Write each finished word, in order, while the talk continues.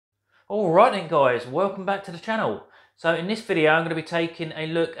Alright then guys, welcome back to the channel. So in this video I'm going to be taking a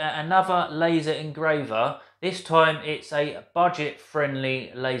look at another laser engraver. This time it's a budget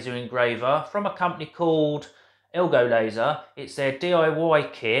friendly laser engraver from a company called Algo Laser. It's their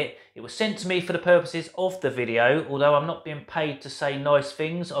DIY kit. It was sent to me for the purposes of the video. Although I'm not being paid to say nice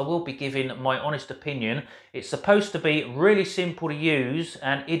things, I will be giving my honest opinion. It's supposed to be really simple to use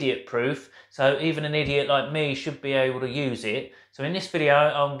and idiot proof, so even an idiot like me should be able to use it. So in this video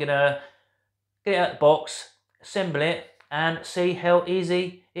I'm going to get it out of the box, assemble it and see how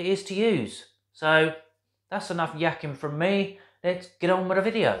easy it is to use. So that's enough yakking from me. Let's get on with the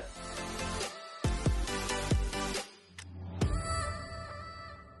video.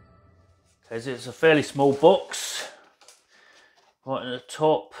 Because it's a fairly small box. Right at the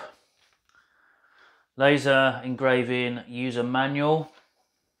top, laser engraving user manual,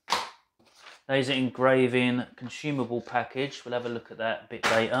 laser engraving consumable package. We'll have a look at that a bit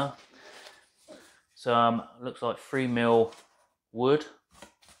later. Some looks like 3mm wood.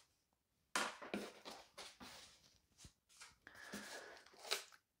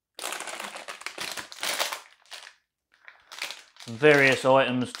 Some various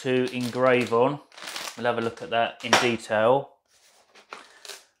items to engrave on. We'll have a look at that in detail.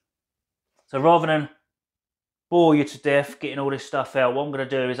 So rather than bore you to death getting all this stuff out, what I'm going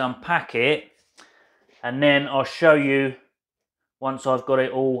to do is unpack it and then I'll show you once I've got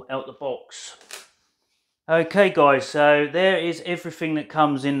it all out the box. Okay guys, so there is everything that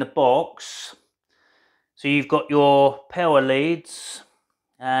comes in the box. So you've got your power leads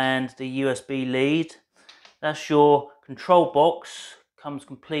and the USB lead. That's your control box. Comes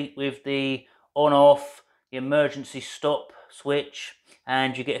complete with the on-off, the emergency stop switch,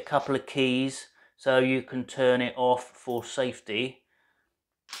 and you get a couple of keys so you can turn it off for safety.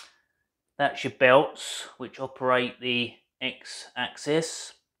 That's your belts, which operate the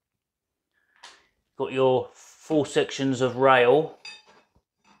X-axis. Got your 4 sections of rail.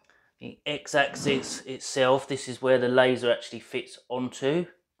 The X-axis itself, this is where the laser actually fits onto.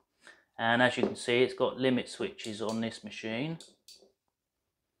 And as you can see, it's got limit switches on this machine.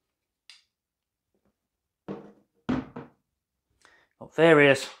 Got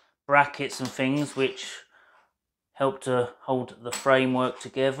various brackets and things which help to hold the framework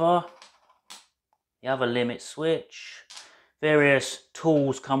together. The other limit switch. Various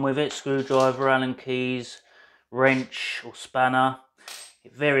tools come with it, screwdriver, Allen keys, wrench or spanner,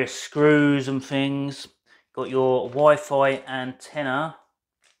 various screws and things. Got your Wi-Fi antenna,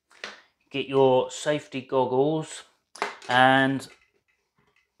 get your safety goggles, and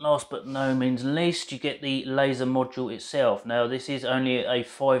last but no means least, you get the laser module itself. Now this is only a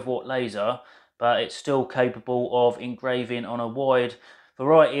 5-watt laser, but it's still capable of engraving on a wide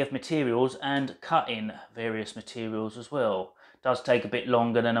variety of materials and cutting various materials as well. It does take a bit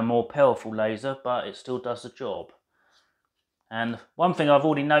longer than a more powerful laser, but it still does the job. And one thing I've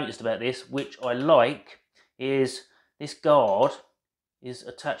already noticed about this, which I like, is this guard is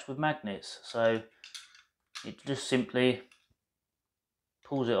attached with magnets. So it just simply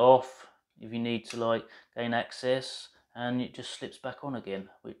pulls it off if you need to like gain access, and it just slips back on again,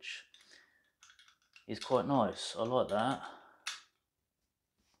 which is quite nice. I like that.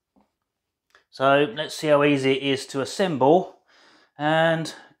 So let's see how easy it is to assemble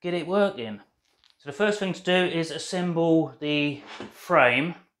and get it working. So the first thing to do is assemble the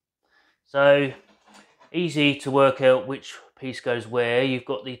frame. So easy to work out which piece goes where. You've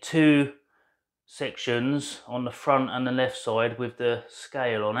got the 2 sections on the front and the left side with the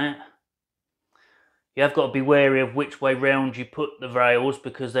scale on it. You have got to be wary of which way round you put the rails,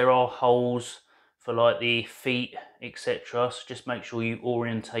 because there are holes for like the feet, etc. So just make sure you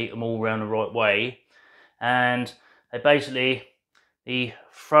orientate them all around the right way. And they basically, the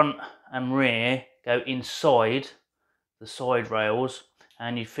front and rear go inside the side rails,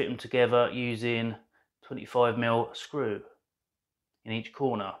 and you fit them together using 25mm screw in each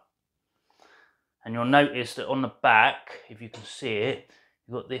corner. And you'll notice that on the back, if you can see it,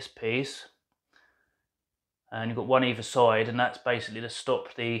 you've got this piece and you've got one either side, and that's basically to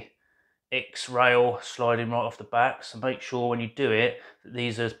stop the X rail sliding right off the back. So make sure when you do it that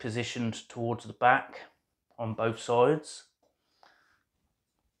these are positioned towards the back on both sides.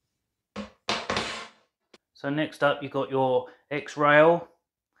 So next up you've got your X rail,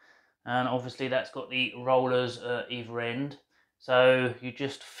 and obviously that's got the rollers at either end. So you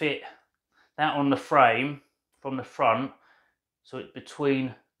just fit that on the frame from the front, so it's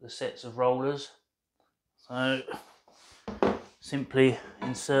between the sets of rollers. So simply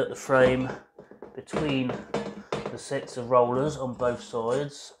insert the frame between the sets of rollers on both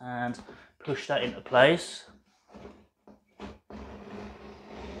sides and push that into place.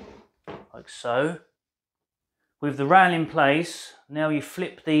 like so. With the rail in place, now you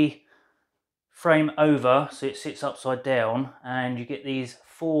flip the frame over so it sits upside down, and you get these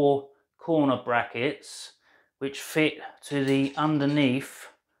 4 corner brackets which fit to the underneath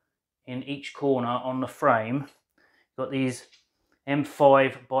in each corner on the frame. You've got these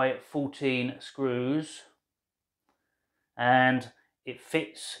M5 by 14 screws, and it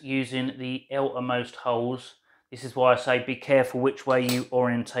fits using the outermost holes. This is why I say be careful which way you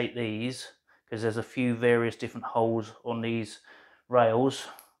orientate these, because there's a few various different holes on these rails.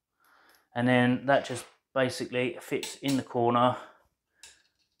 And then that just basically fits in the corner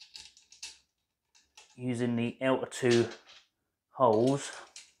using the outer 2 holes.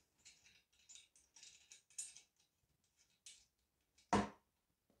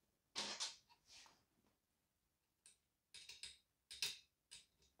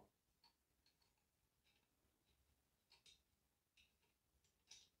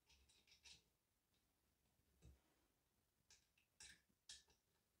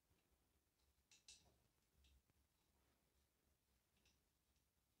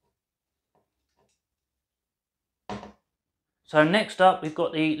 So next up we've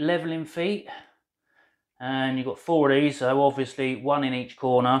got the leveling feet, and you've got 4 of these, so obviously 1 in each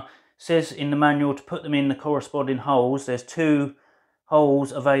corner. It says in the manual to put them in the corresponding holes. There's 2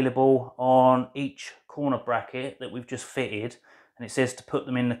 holes available on each corner bracket that we've just fitted, and it says to put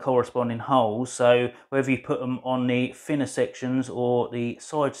them in the corresponding holes. So whether you put them on the thinner sections or the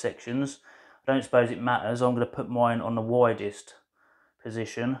side sections, I don't suppose it matters. I'm going to put mine on the widest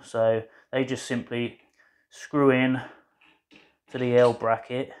position, so they just simply screw in to the L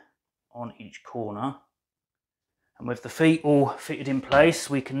bracket on each corner. And with the feet all fitted in place,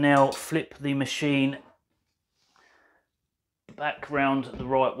 we can now flip the machine back round the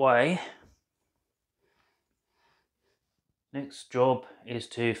right way. Next job is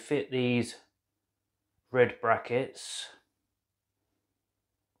to fit these red brackets,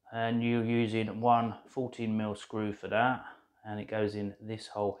 and you're using 1 14mm screw for that, and it goes in this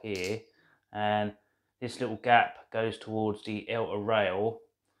hole here, and this little gap goes towards the outer rail,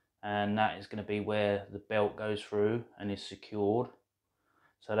 and that is going to be where the belt goes through and is secured.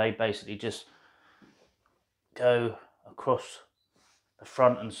 So they basically just go across the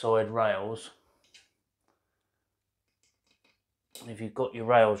front and side rails. And if you've got your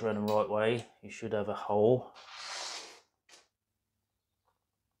rails run the right way, you should have a hole.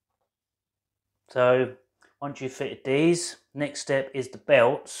 So once you've fitted these, next step is the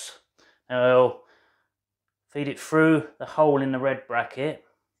belts. Now feed it through the hole in the red bracket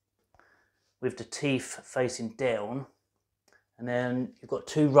with the teeth facing down, and then you've got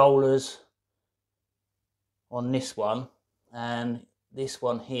 2 rollers on this one, and this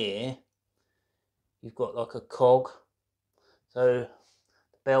one here you've got like a cog, so the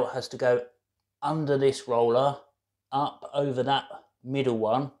belt has to go under this roller, up over that middle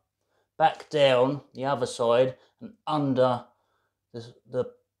one, back down the other side and under the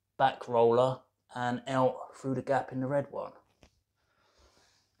back roller, and out through the gap in the red one.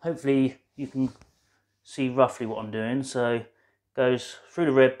 Hopefully you can see roughly what I'm doing. So it goes through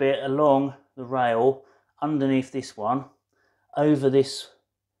the red bit, along the rail, underneath this one, over this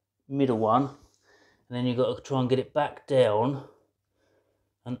middle one, and then you've got to try and get it back down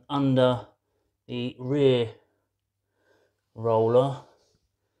and under the rear roller.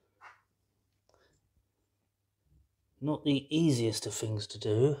 Not the easiest of things to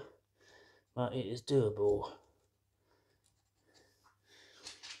do, but it is doable.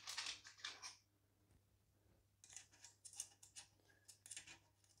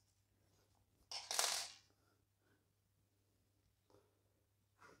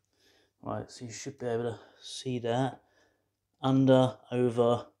 Right, so you should be able to see that. Under,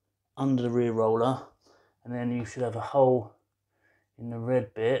 over, under the rear roller, and then you should have a hole in the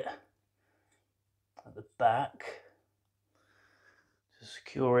red bit at the back. To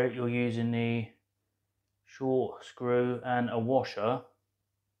secure it, you're using the short screw and a washer.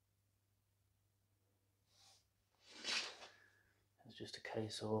 It's just a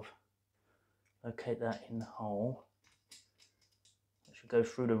case of locate that in the hole. It should go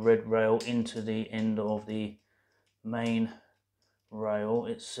through the red rail into the end of the main rail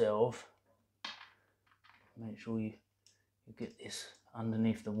itself. Make sure you get this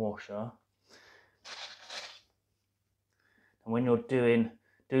underneath the washer. And when you're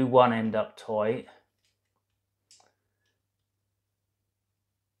do one end up tight.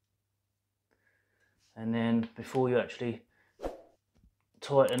 And then before you actually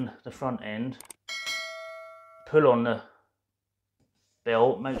tighten the front end, pull on the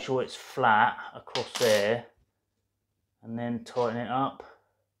belt, make sure it's flat across there, and then tighten it up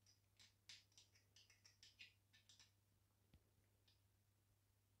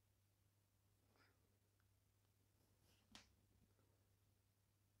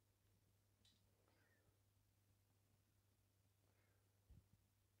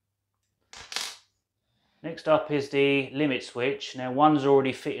Next up is the limit switch. Now one's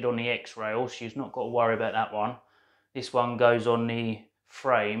already fitted on the X-rail, so you've not got to worry about that one. This one goes on the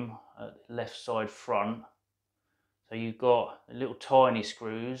frame at the left side front. So you've got the little tiny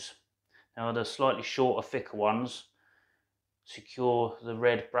screws. Now the slightly shorter, thicker ones secure the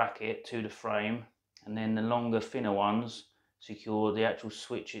red bracket to the frame, and then the longer, thinner ones secure the actual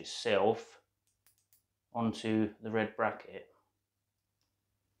switch itself onto the red bracket.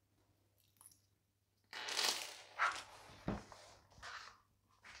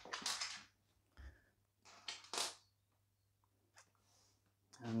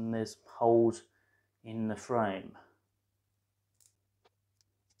 And there's holes in the frame.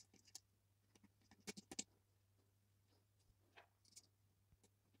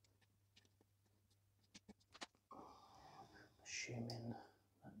 Assuming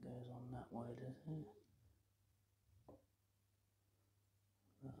that goes on that way, does it?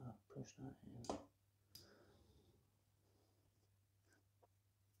 Push that in.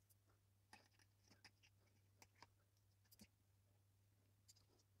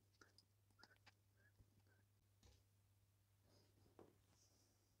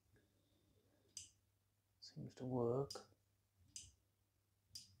 Seems to work.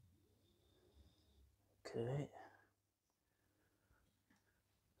 Okay.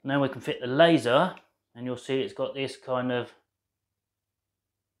 Now we can fit the laser, and you'll see it's got this kind of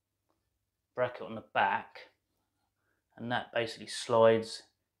bracket on the back, and that basically slides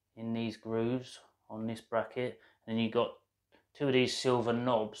in these grooves on this bracket, and then you've got two of these silver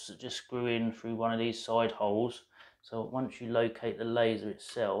knobs that just screw in through one of these side holes. So once you locate the laser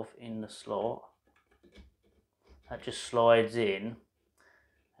itself in the slot, that just slides in,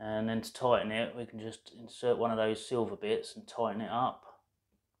 and then to tighten it we can just insert one of those silver bits and tighten it up,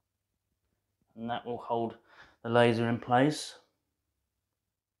 and that will hold the laser in place.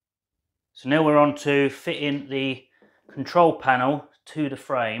 So now we're on to fitting the control panel to the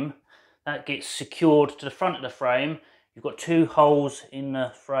frame. That gets secured to the front of the frame. You've got two holes in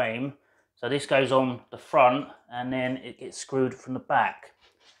the frame, so this goes on the front and then it gets screwed from the back.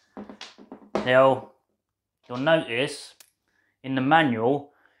 Now you'll notice in the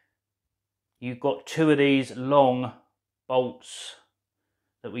manual you've got two of these long bolts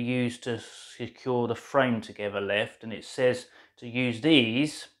that we use to secure the frame together left, and it says to use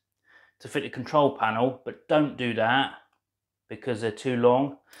these to fit the control panel, but don't do that because they're too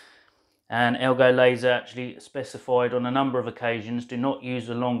long. And Algolaser actually specified on a number of occasions, do not use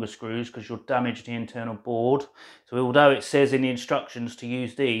the longer screws because you'll damage the internal board. So although it says in the instructions to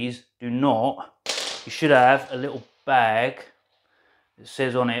use these, do not. You should have a little bag that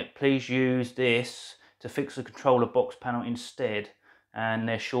says on it, please use this to fix the controller box panel instead, and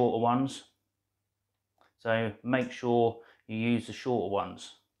they're shorter ones. So make sure you use the shorter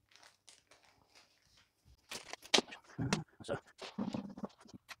ones. So.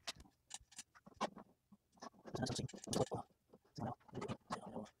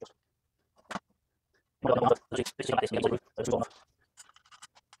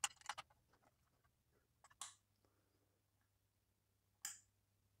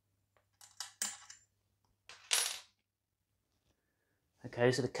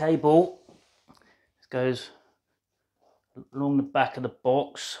 Okay, so the cable goes along the back of the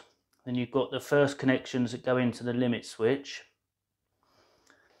box. Then you've got the first connections that go into the limit switch,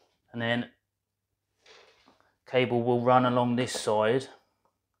 and then cable will run along this side.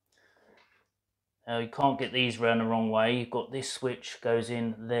 Now you can't get these round the wrong way. You've got this switch goes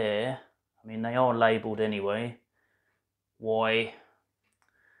in there. I mean, they are labelled anyway. Y,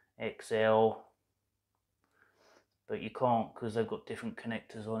 XL, but you can't because they've got different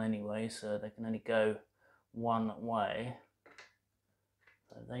connectors on anyway, so they can only go one way.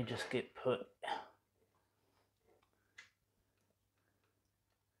 So they just get put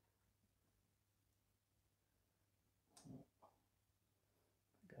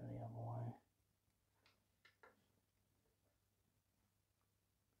go the other way.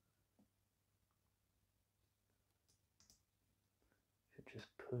 Should just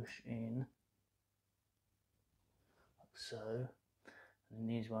push in like so, and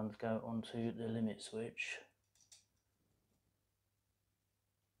these ones go onto the limit switch.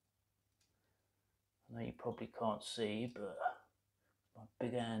 I know you probably can't see, but my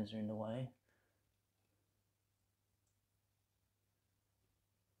big hands are in the way.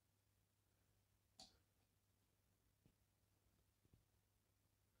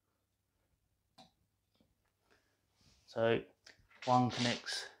 So one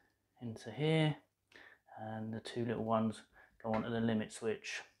connects into here, and the two little ones go onto the limit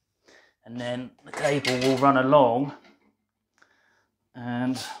switch. And then the cable will run along,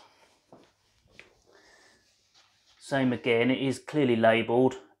 and Same again, it is clearly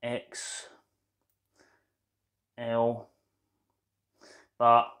labelled X, L,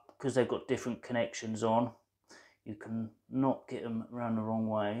 but because they've got different connections on, you can not get them around the wrong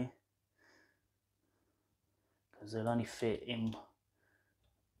way, because they'll only fit in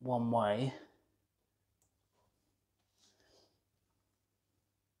one way.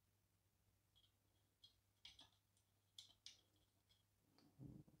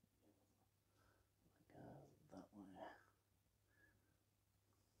 That way.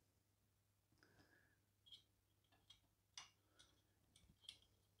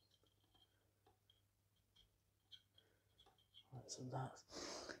 So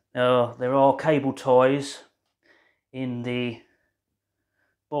that's, there are cable ties in the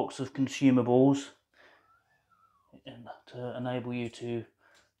box of consumables to enable you to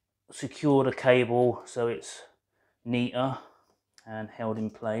secure the cable so it's neater and held in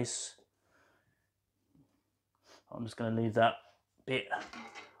place. I'm just going to leave that bit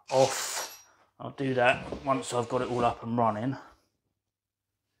off. I'll do that once I've got it all up and running.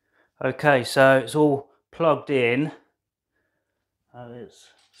 Okay, so it's all plugged in. Let's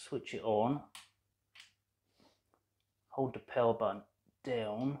switch it on. Hold the power button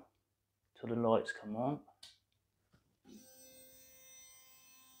down till the lights come on.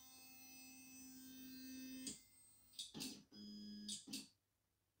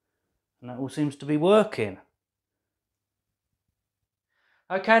 And that all seems to be working.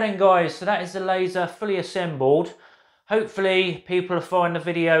 Okay then guys, so that is the laser fully assembled. Hopefully people will find the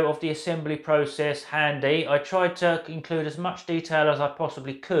video of the assembly process handy. I tried to include as much detail as I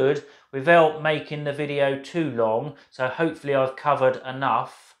possibly could without making the video too long, so hopefully I've covered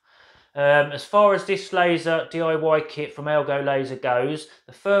enough. As far as this laser DIY kit from Algo Laser goes,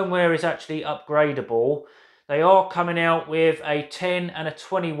 the firmware is actually upgradable. They are coming out with a 10 and a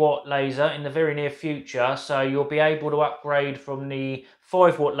 20 watt laser in the very near future, so you'll be able to upgrade from the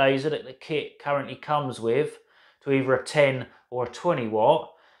 5 watt laser that the kit currently comes with to either a 10 or a 20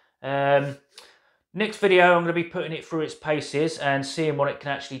 watt. Next video I'm going to be putting it through its paces and seeing what it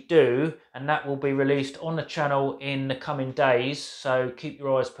can actually do, and that will be released on the channel in the coming days, so keep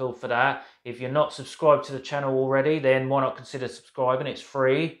your eyes peeled for that. If you're not subscribed to the channel already, then why not consider subscribing? It's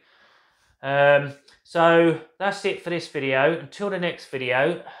free. So that's it for this video. Until the next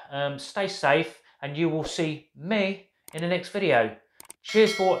video, stay safe and you will see me in the next video.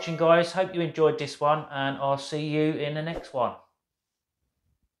 Cheers for watching guys, hope you enjoyed this one and I'll see you in the next one.